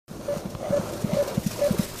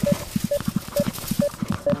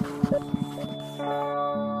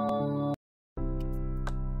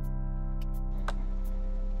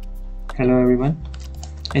Hello everyone.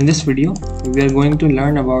 In this video we are going to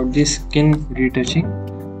learn about the skin retouching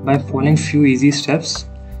by following few easy steps.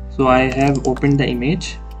 So I have opened the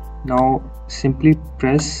image. Now simply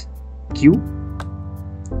press Q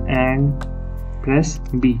and press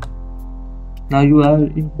B. Now you are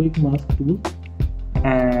in quick mask tool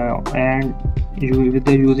and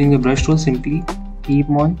using the brush tool, simply keep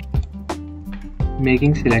on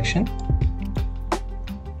making selection.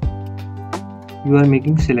 You are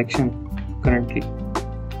making selection currently.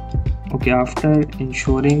 Okay, after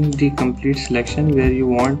ensuring the complete selection where you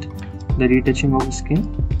want the retouching of skin,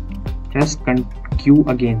 press Q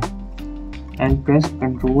again and press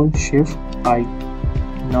Ctrl Shift I.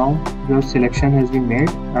 Now your selection has been made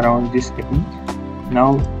around this image.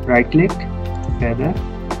 Now right click, feather,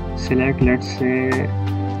 select let's say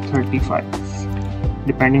 35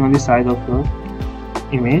 depending on the size of your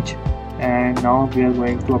image, and now we are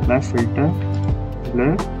going to apply filter,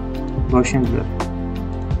 blur, Gaussian blur.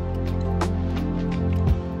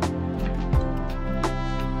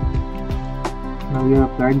 Now we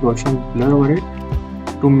have applied Gaussian blur over it.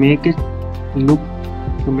 To make it look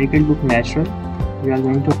natural, we are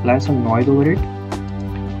going to apply some noise over it.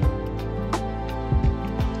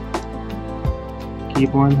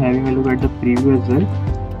 Keep on having a look at the preview as well,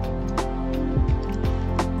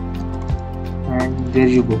 and there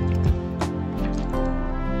you go.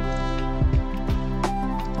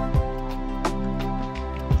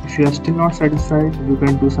 If you are still not satisfied, you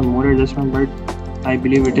can do some more adjustment, but I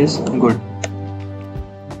believe it is good.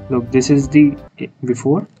 Look, this is the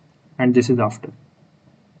before and this is after.